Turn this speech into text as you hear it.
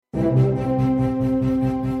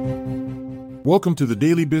Welcome to the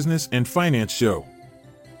Daily Business and Finance Show.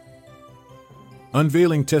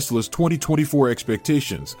 Unveiling Tesla's 2024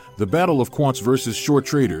 expectations, the battle of quants versus short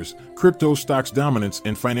traders, crypto stocks dominance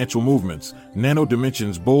and financial movements, Nano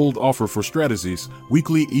Dimension's bold offer for strategies,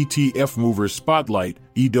 weekly ETF movers spotlight,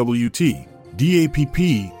 EWT,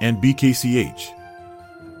 DAPP, and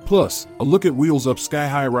BKCH. Plus, a look at Wheels Up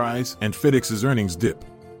sky-high rise and FedEx's earnings dip.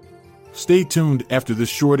 Stay tuned after this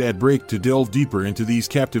short ad break to delve deeper into these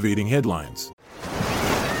captivating headlines.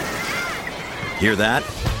 Hear that?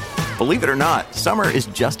 Believe it or not, summer is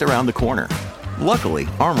just around the corner. Luckily,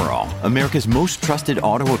 Armor All, America's most trusted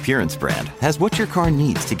auto appearance brand, has what your car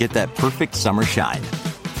needs to get that perfect summer shine.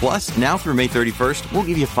 Plus, now through May 31st, we'll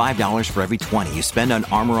give you $5 for every $20 you spend on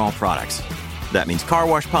Armor All products. That means car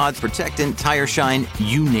wash pods, protectant, tire shine,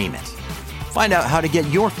 you name it. Find out how to get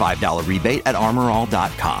your $5 rebate at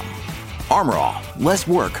armorall.com. Armor All, less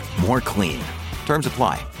work, more clean. Terms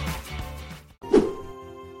apply.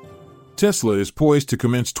 Tesla is poised to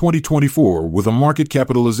commence 2024 with a market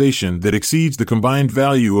capitalization that exceeds the combined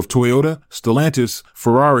value of Toyota, Stellantis,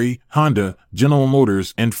 Ferrari, Honda, General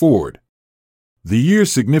Motors, and Ford. The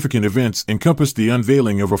year's significant events encompass the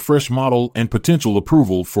unveiling of a fresh model and potential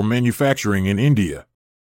approval for manufacturing in India.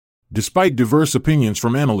 Despite diverse opinions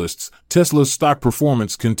from analysts, Tesla's stock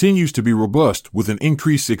performance continues to be robust, with an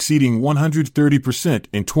increase exceeding 130%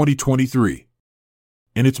 in 2023.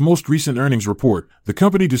 In its most recent earnings report, the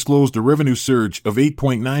company disclosed a revenue surge of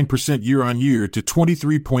 8.9% year-on-year to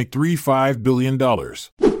 $23.35 billion.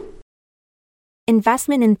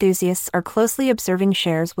 Investment enthusiasts are closely observing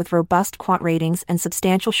shares with robust quant ratings and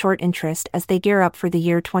substantial short interest as they gear up for the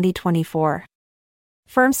year 2024.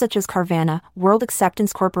 Firms such as Carvana, World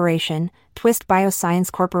Acceptance Corporation, Twist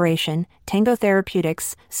Bioscience Corporation, Tango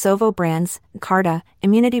Therapeutics, Sovo Brands, Carta,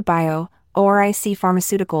 Immunity Bio, ORIC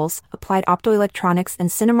Pharmaceuticals, Applied Optoelectronics, and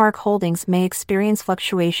Cinemark Holdings may experience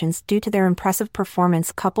fluctuations due to their impressive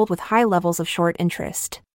performance coupled with high levels of short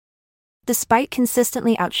interest. Despite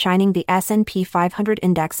consistently outshining the S&P 500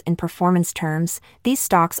 index in performance terms, these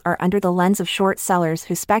stocks are under the lens of short sellers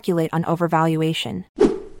who speculate on overvaluation.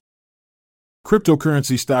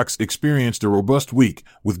 Cryptocurrency stocks experienced a robust week,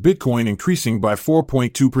 with Bitcoin increasing by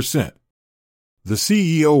 4.2%. The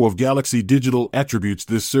CEO of Galaxy Digital attributes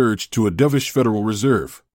this surge to a dovish Federal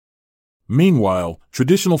Reserve. Meanwhile,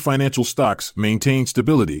 traditional financial stocks maintain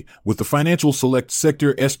stability, with the Financial Select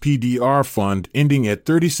Sector SPDR fund ending at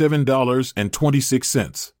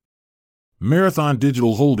 $37.26. Marathon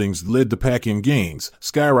Digital Holdings led the pack in gains,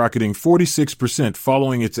 skyrocketing 46%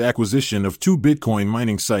 following its acquisition of 2 Bitcoin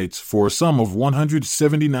mining sites for a sum of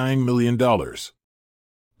 $179 million.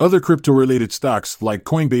 Other crypto-related stocks like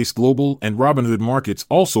Coinbase Global and Robinhood Markets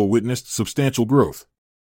also witnessed substantial growth.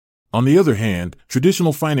 On the other hand,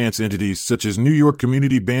 traditional finance entities such as New York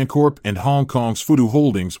Community Bancorp and Hong Kong's Futu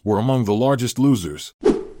Holdings were among the largest losers.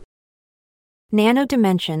 Nano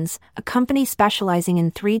Dimensions, a company specializing in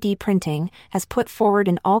 3D printing, has put forward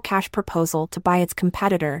an all-cash proposal to buy its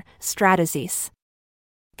competitor, Stratasys.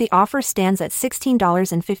 The offer stands at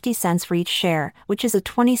 $16.50 for each share, which is a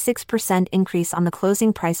 26% increase on the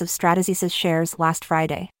closing price of Stratasys' shares last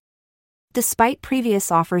Friday. Despite previous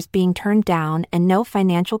offers being turned down and no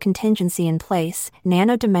financial contingency in place,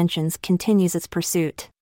 Nano Dimensions continues its pursuit.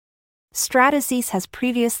 Stratasys has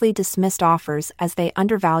previously dismissed offers as they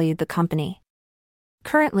undervalued the company.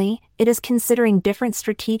 Currently, it is considering different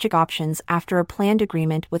strategic options after a planned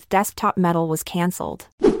agreement with Desktop Metal was cancelled.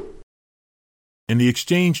 In the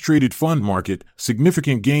exchange-traded fund market,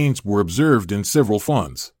 significant gains were observed in several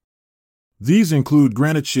funds. These include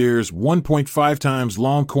Granite Shares 1.5 times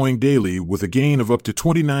Long Coin Daily with a gain of up to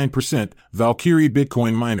 29%, Valkyrie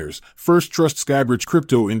Bitcoin Miners, First Trust Skybridge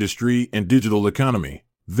Crypto Industry and Digital Economy,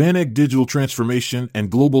 VanEck Digital Transformation and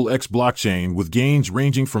Global X Blockchain with gains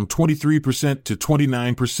ranging from 23% to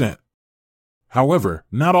 29%. However,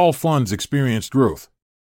 not all funds experienced growth.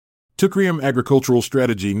 Teucrium Agricultural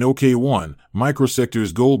Strategy No K1,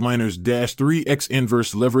 Microsectors Gold Miners -3x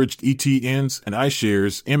Inverse Leveraged ETNs and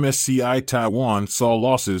iShares MSCI Taiwan saw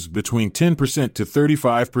losses between 10% to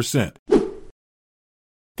 35%.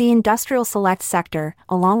 The industrial select sector,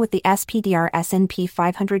 along with the SPDR S&P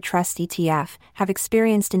 500 Trust ETF, have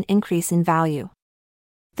experienced an increase in value.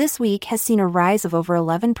 This week has seen a rise of over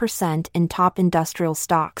 11% in top industrial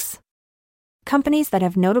stocks. Companies that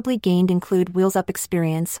have notably gained include Wheels Up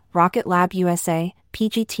Experience, Rocket Lab USA,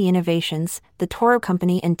 PGT Innovations, The Toro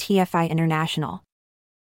Company and TFI International.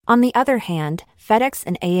 On the other hand, FedEx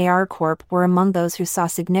and AAR Corp were among those who saw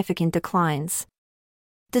significant declines.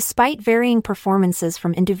 Despite varying performances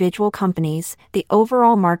from individual companies, the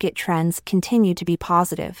overall market trends continue to be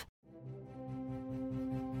positive.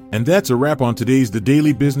 And that's a wrap on today's The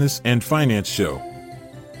Daily Business and Finance Show.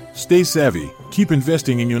 Stay savvy, keep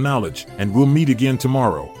investing in your knowledge, and we'll meet again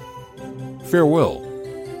tomorrow. Farewell.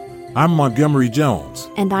 I'm Montgomery Jones.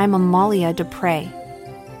 And I'm Amalia Dupre.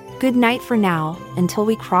 Good night for now, until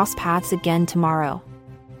we cross paths again tomorrow.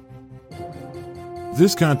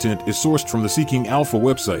 This content is sourced from the Seeking Alpha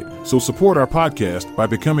website, so support our podcast by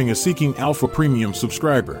becoming a Seeking Alpha Premium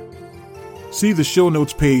subscriber. See the show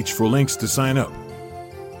notes page for links to sign up.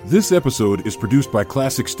 This episode is produced by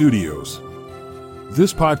Classic Studios.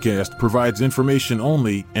 This podcast provides information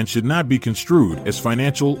only and should not be construed as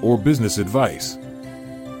financial or business advice.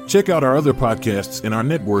 Check out our other podcasts in our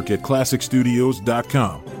network at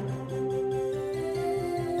classicstudios.com.